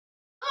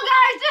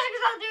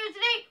guys out there.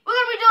 Today we're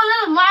gonna be doing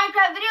another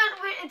Minecraft video.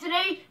 And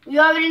today you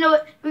already know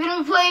it. We're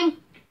gonna be playing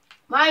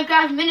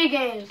Minecraft mini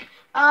games.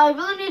 I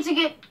really need to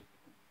get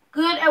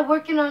good at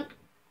working on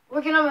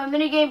my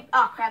mini game.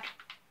 Oh crap!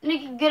 I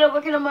need to get good at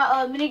working on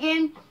my mini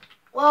game.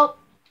 Well,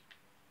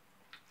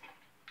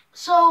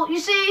 so you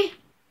see,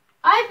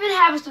 I've been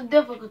having some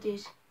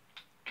difficulties.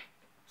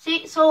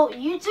 See, so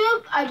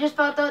YouTube, I just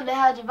found out they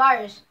had a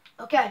virus.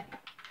 Okay,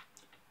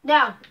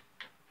 now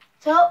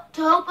to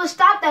help us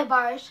stop that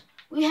virus,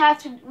 we have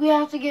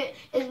to get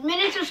as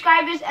many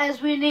subscribers as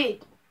we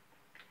need.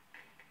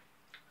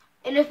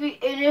 And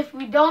if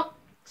we don't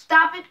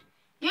stop it,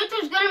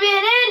 YouTube's gonna be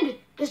an end.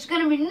 There's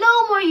gonna be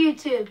no more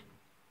YouTube.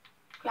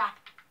 Crap.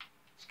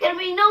 There's gonna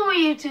be no more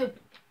YouTube.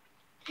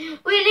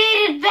 We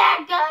need it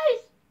back,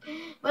 guys.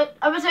 But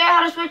I'm gonna tell you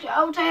how to switch it.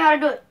 I will tell you how to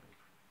do it.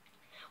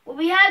 What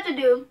we have to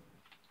do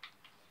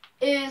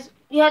is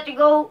you have to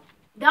go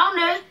down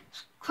there,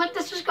 click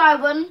the subscribe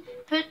button,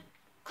 click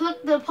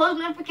the post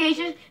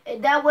notifications,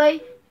 and that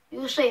way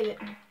you'll save it.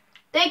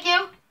 Thank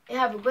you, and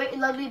have a great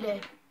and lovely day.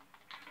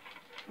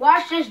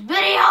 Watch this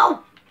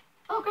video.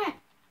 Okay.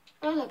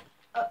 Oh look,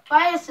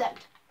 fire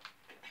accept.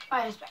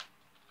 Fire accept.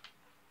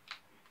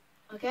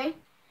 Okay.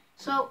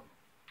 So,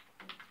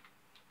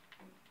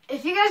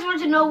 if you guys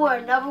want to know where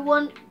another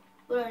one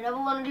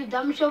of these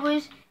dumb show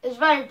is, it's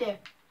right there.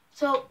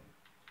 So,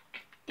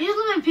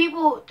 usually when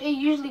people, they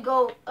usually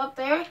go up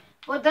there,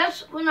 but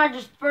that's when I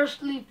just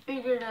firstly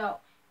figured it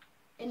out.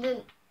 And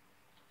then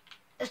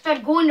I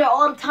started going there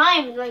all the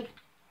time, and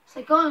it's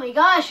like, oh my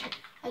gosh,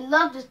 I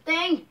love this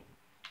thing.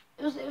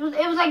 It was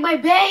like my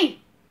bae.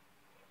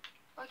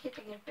 Why can't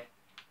I get it?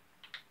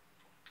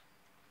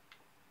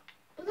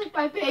 It was like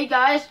my bae,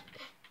 guys.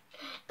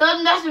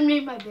 Don't mess with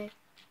me, my bae.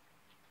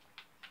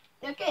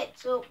 Okay,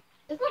 so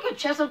it's like a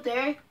chest up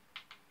there.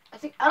 I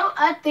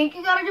think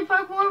you gotta do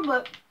parkour,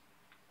 but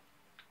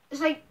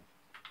it's like,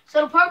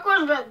 so the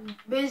parkour is like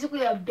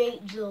basically a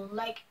bait zone.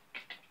 Like,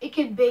 it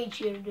can bait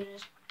you to do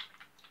this.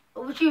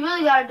 But what you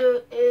really gotta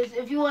do is,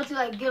 if you want to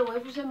like get away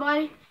from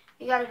somebody,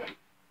 you gotta go.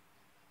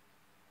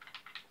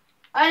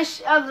 I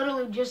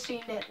literally just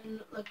seen that,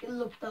 and like, it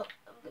looked up.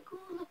 I'm like, oh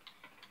look.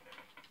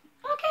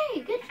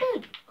 Okay, good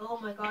food. Oh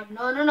my god,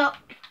 no, no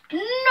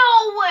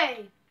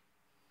way.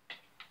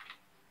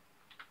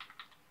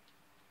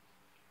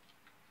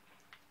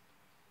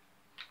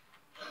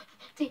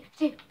 Deep.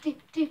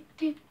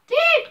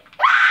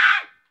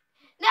 Ah!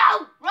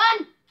 No,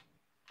 run!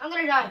 I'm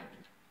gonna die.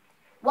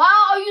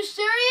 Wow, are you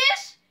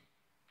serious?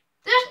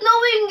 There's no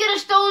way you can get a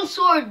stone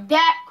sword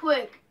that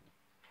quick.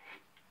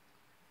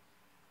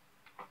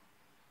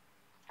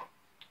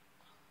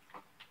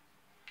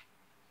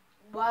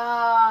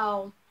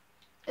 Wow.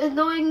 There's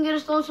no way you can get a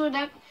stone sword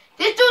that quick.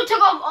 This dude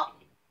took off. Oh,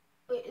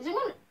 wait, is it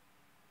gonna?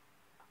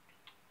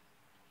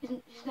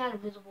 He's not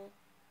invisible.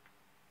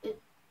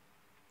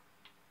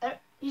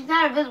 He's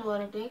not invisible, I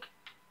don't think.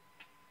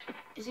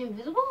 Is he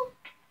invisible?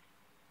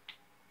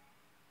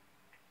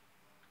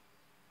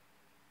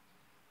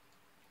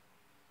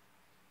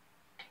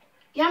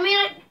 Yeah, I mean,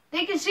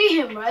 they can see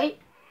him, right?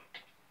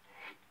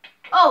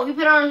 Oh, he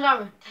put on his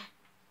armor.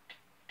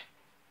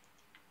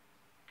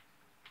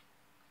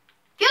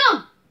 Kill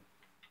him!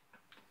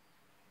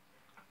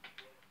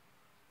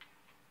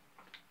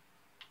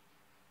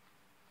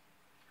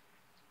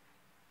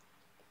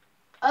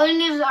 All he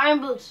needs is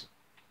iron boots.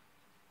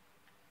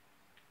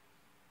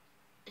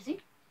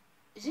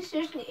 Is he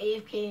seriously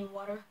AFK in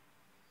water?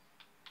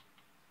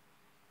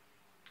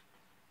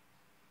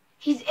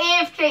 He's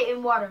AFK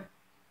in water.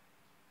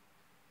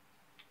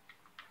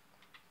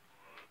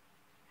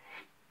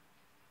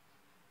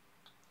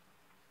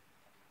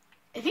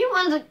 If he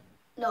runs a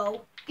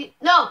no,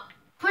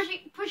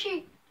 pushy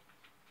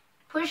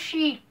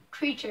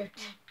creature.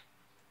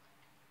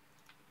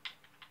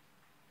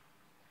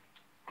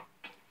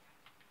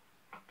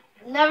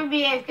 Never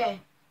be AFK.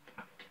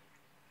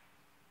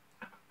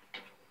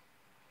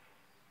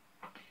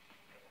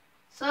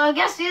 So I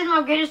guess these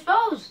are my greatest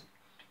foes.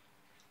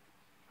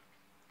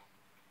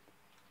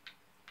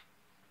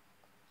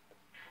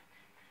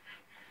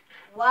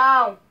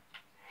 Wow.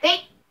 I'm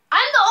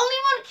the only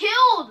one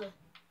killed.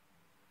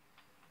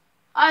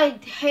 I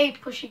hate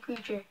pushy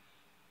creature.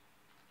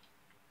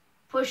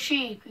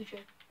 Pushy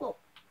creature. Whoa.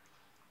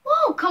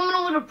 Whoa, coming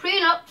on with a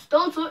prenup,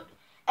 stone sword.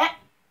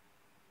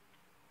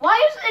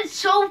 Why is it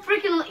so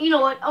freaking, you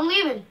know what, I'm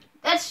leaving.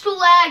 That's too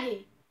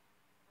laggy.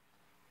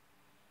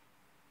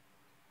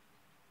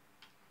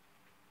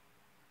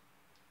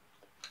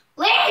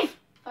 Leave!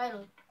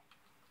 Finally.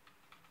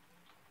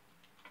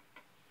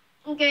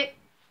 Okay.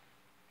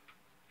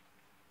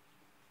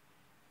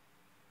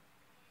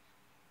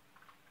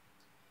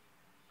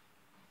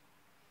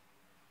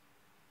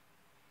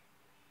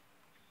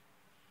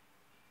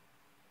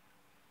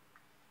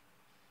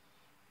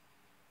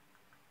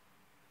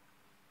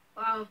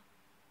 Wow.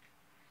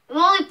 I'm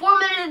only 4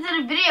 minutes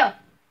into the video.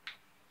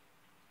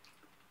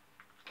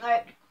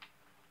 Alright.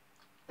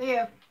 We're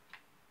here.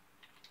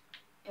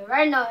 Yeah,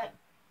 right now.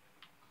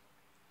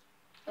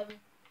 7, 6.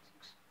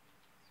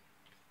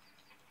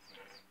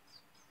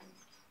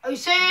 Are you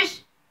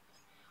serious?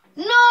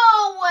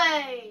 No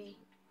way!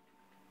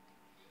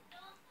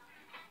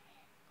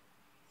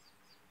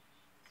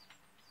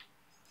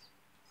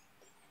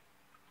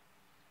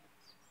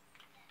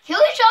 Kill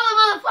each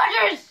other,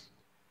 motherfuckers!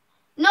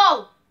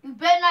 No! You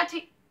better not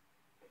take...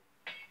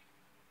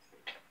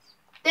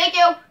 Thank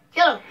you.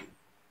 Kill him.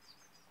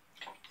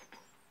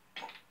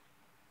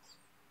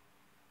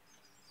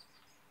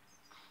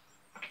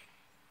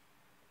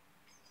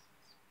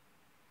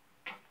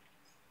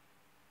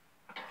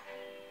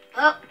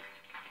 Oh.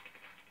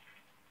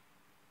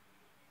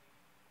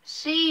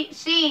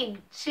 Scene.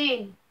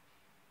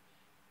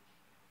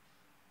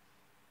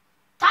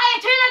 Ty,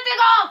 turn that thing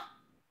off!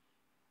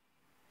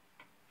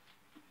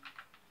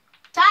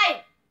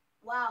 Ty!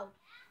 Wow.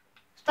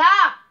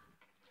 Stop!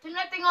 Turn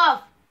that thing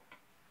off.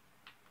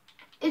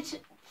 It's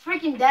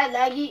freaking that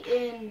laggy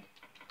and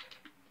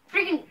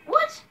freaking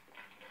what?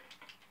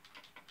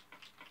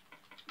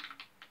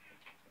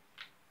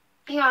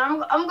 Hang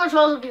on, I'm gonna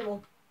troll some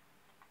people.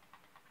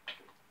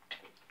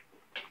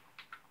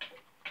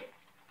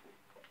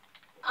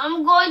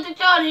 I'm going to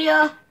troll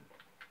you.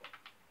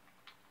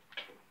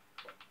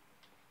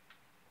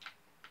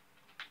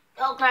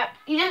 Oh crap!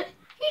 He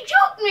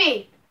choked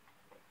me.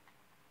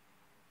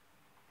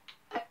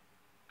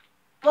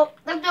 Well,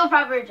 let's do a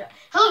proper intro.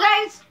 Hello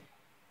guys.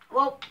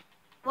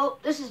 Well,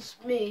 this is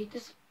me.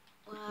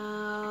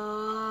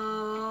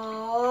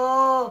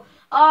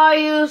 Are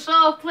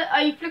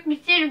you flick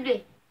me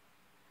seriously?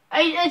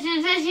 Is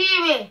this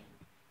me?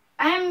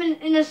 I haven't been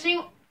in a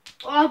single.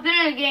 Well, I've been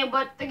in a game,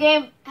 but the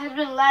game has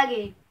been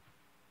laggy.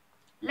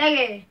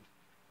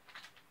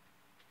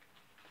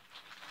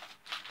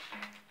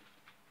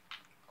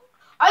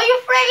 Are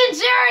you freaking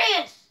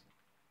serious?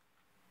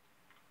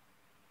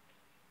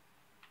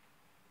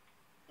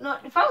 No,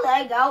 if I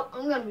lag out,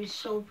 I'm gonna be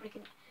so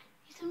freaking.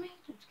 He's a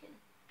Matrix skin.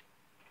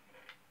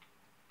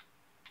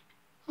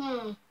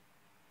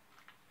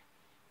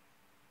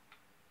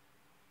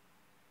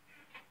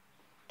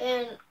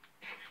 And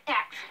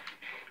action.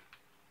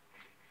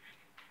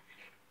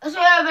 That's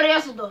what everybody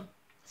else is doing.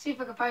 Let's see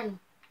if I can find him.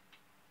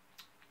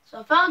 So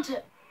I found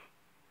him.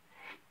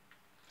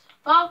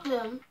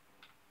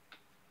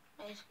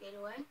 Nice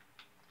getaway.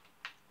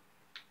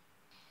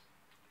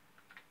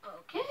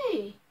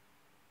 Okay.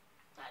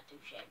 Not too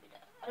shabby.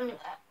 I don't know.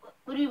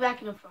 What are you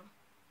backing up from?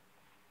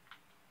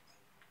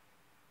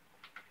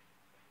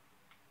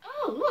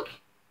 Oh, look.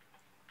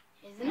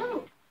 Here's a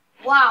note.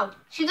 Wow.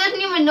 She doesn't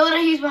even know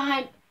that he's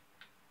behind.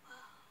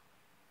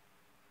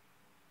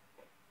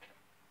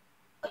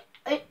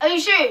 Are you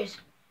serious?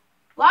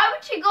 Why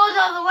would she go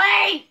the other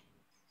way?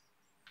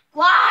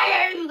 Why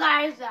are you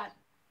guys that?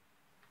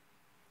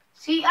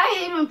 See, I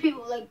hate when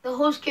people, like, the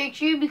host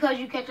kicks you because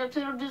you catch up to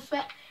them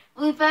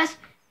really fast.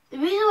 The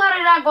reason why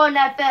they're not going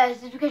that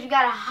fast is because you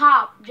gotta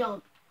hop,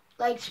 jump.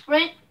 Like,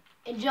 sprint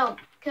and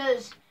jump.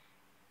 Because...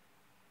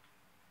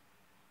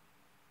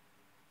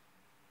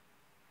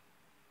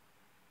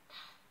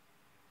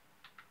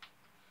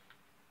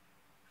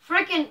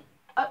 freaking...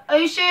 Are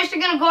you serious?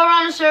 They're gonna go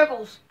around in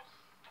circles.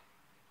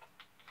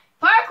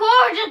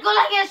 Parkour! Just go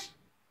like this!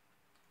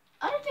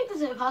 I don't think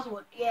this is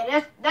impossible.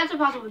 Yeah, that's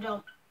impossible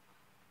jump.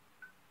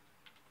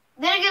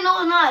 Then again,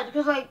 no, it's not.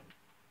 Because, like...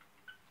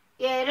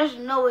 yeah, there's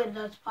no way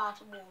that's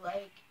possible.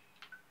 Like...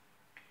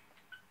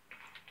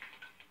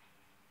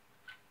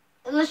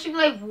 unless you,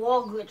 like,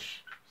 wall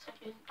glitch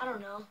something. I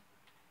don't know.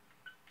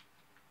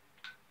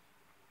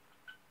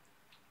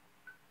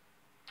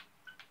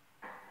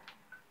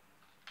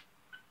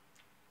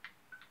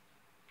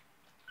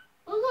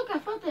 Oh, look, I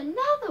found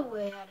another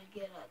way how to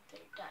get a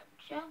third diamond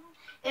shovel.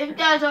 If you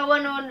guys are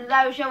wondering what the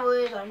diamond shovel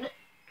is on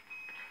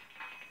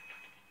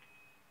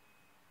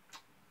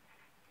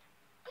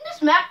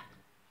this map,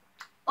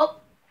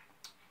 oh,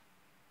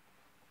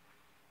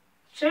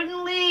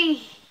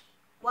 certainly,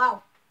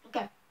 wow,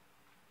 okay.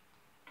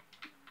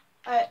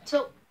 Alright,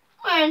 so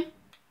we're in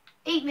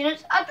 8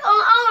 minutes. I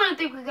don't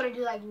think we're gonna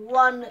do like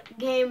one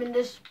game in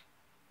this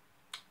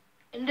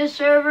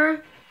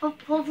server.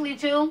 Hopefully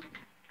two.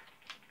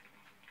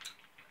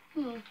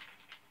 I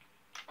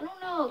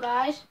don't know,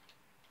 guys.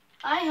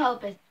 I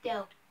hope it's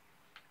dope.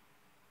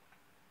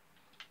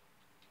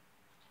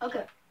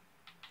 Okay.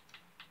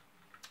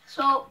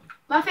 So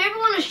my favorite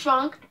one is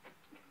Shrunk.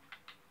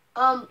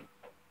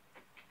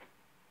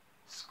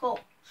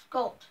 Scout.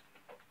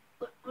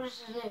 What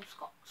is his name?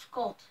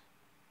 Scout.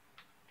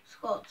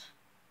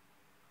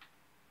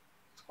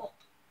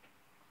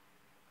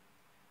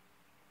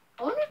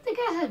 I wonder if the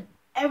guys have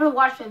ever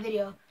watched my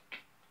video.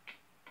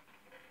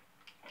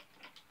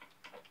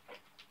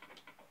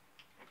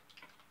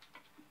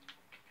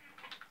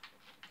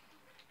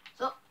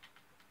 So,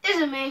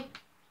 isn't me.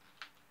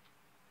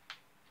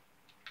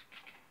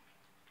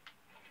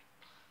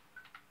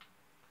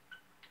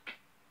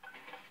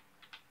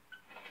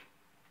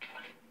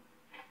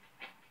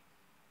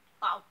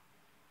 Wow.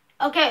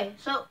 Okay,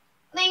 so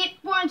dang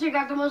it, Pointer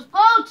got the most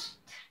votes.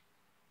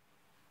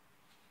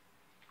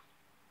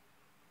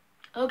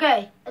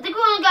 Okay, I think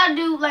we only gotta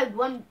do like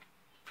one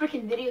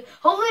freaking video.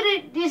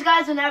 Hopefully these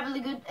guys are not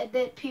really good at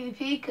that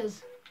PvP,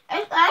 because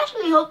I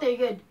actually hope they're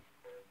good.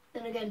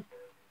 Then again,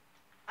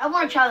 I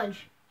want a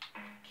challenge.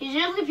 Because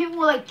usually people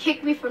will like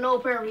kick me for no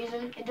apparent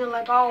reason, and then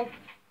like I'll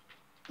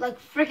like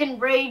freaking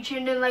rage,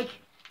 and then like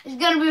it's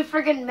gonna be a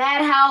freaking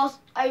madhouse.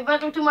 I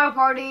invite them to my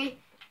party,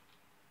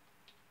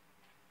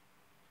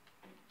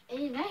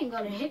 and I ain't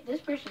gonna hit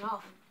this person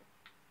off.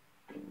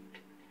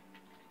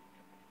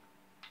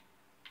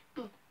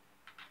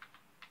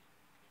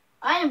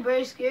 I am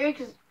very scared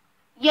because,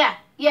 yeah,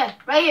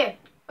 right here.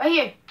 Are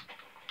you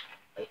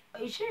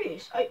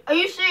serious? Are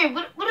you serious?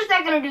 What is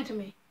that gonna do to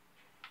me?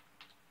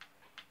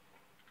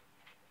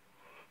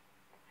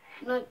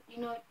 You know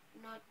what?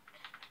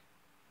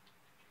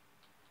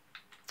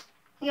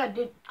 Yeah,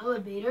 dude, I'm a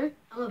baiter.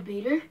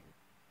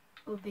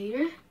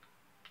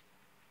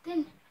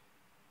 Then,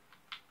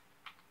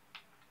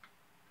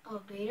 I'm a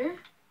baiter.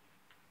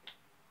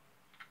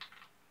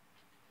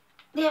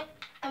 Yeah,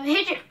 I'm a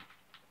hitter.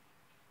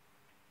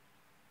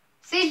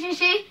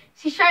 See?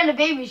 She's trying to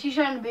bait me.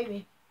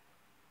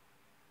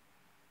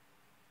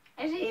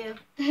 I see you.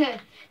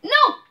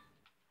 No!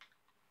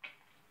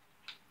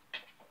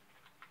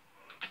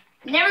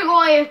 Never go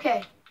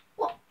AFK.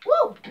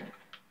 Whoa.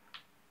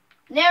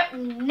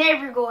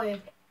 Never go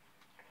AFK.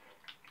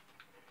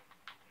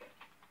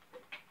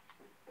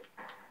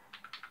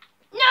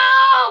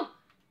 No!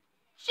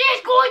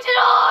 She's going to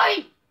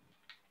die!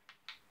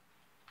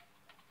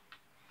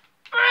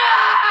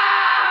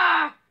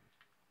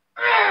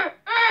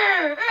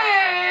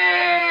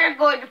 I'm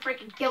going to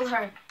freaking kill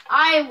her.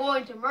 I am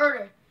going to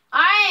murder.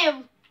 I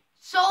am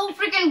so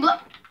freaking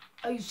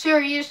Are you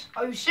serious?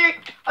 Are you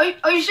serious?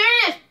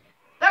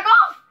 Back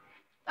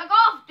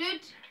off,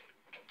 dude.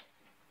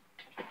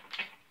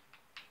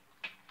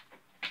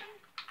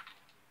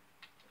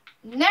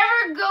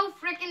 Never go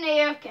freaking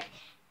AFK.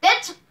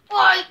 That's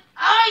why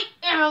I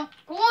am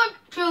going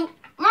to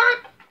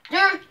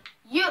murder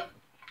you.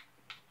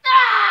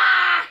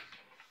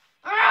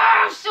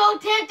 I'm so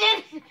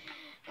tempted.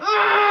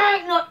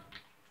 No,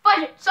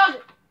 fudge it, sauce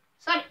it.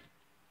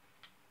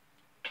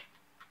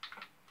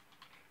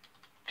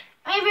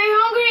 I'm very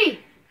hungry.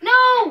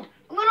 No,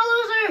 I'm gonna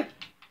lose her.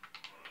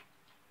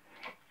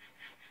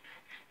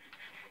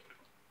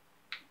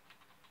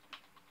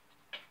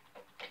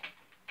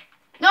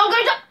 No, I'm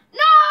gonna die.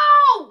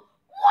 No!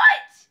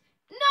 What?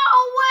 No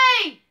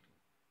way!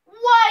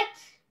 What?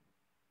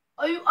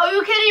 Are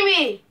you kidding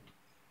me?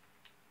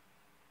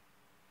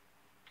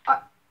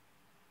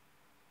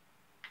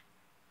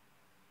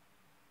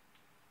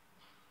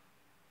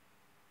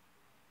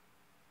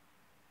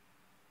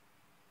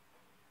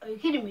 Are you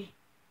kidding me?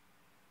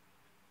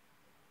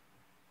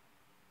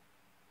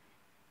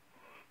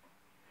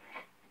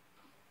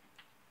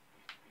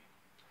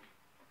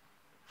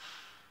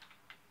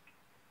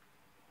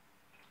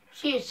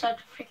 She is such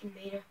a freaking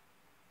baiter.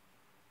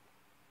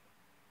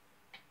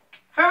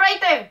 Her right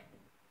there.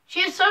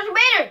 She is such a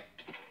baiter.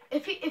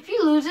 If he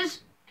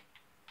loses,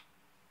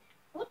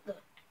 what the?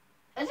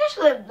 That's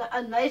actually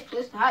a nice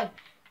place to hide.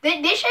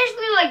 They should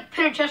actually like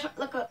put a chest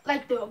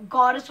like the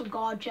goddess of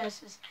god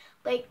chests,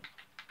 like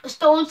a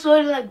stone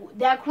sword in like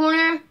that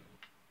corner,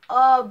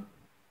 iron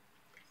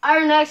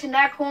axe in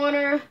that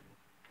corner,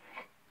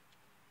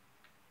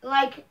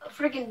 like a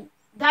freaking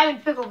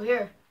diamond pick over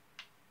here.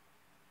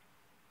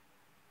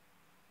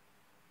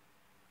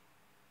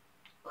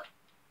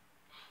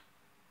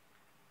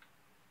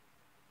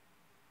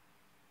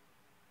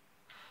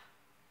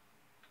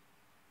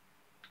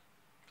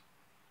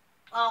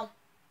 Wow.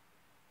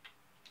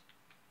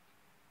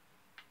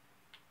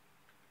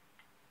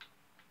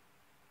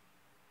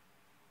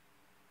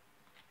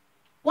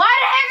 Why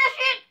the heck is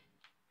shit?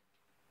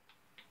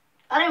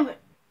 I didn't even.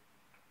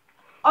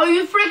 Are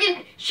you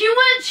freaking? She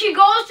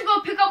goes to go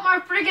pick up my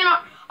freaking.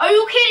 Are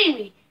you kidding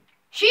me?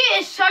 She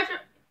is such a.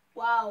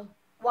 Wow.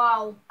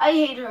 I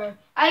hate her.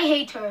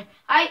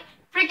 I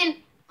freaking.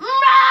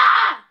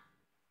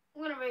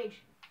 I'm gonna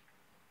rage.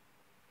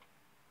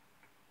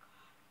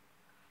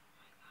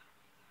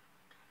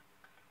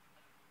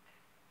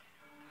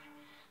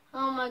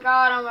 Oh my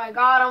god.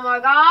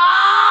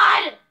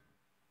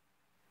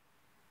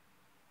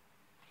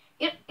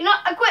 You know,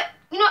 I quit.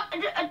 You know,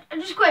 I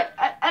just quit.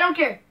 I don't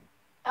care.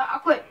 I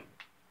quit.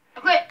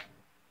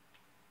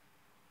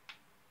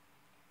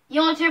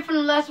 You won't hear from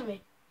the last of me.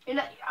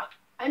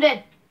 I'm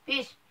dead.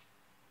 Peace.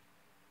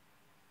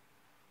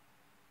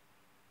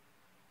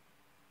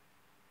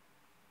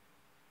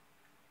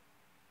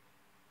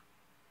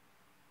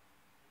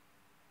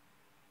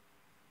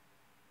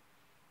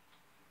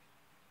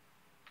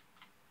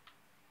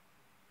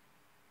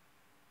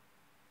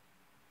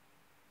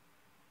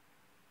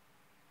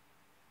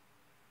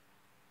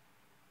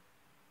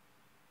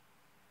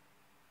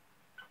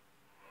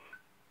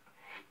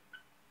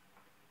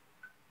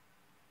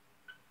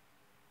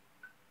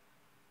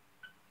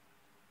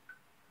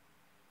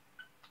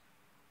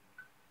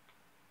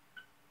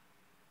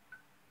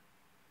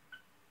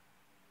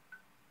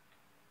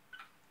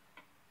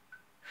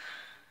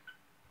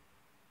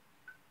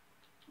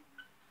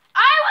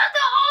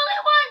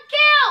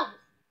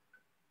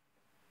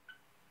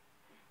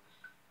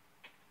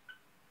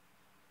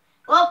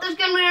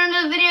 that's going to be the end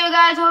of the video,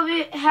 guys. Hope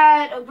you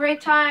had a great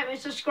time, and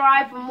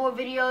subscribe for more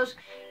videos.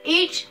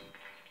 Each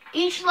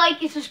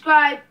like and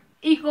subscribe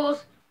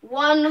equals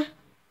 1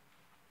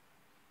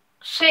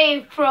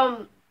 save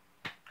from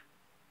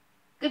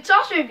good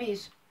sauce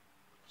reviews.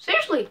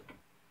 Seriously.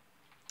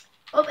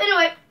 Well,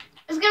 anyway,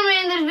 it's going to be the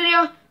end of this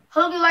video.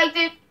 Hope you liked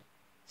it.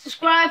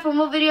 Subscribe for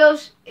more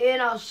videos,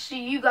 and I'll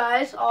see you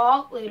guys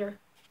all later.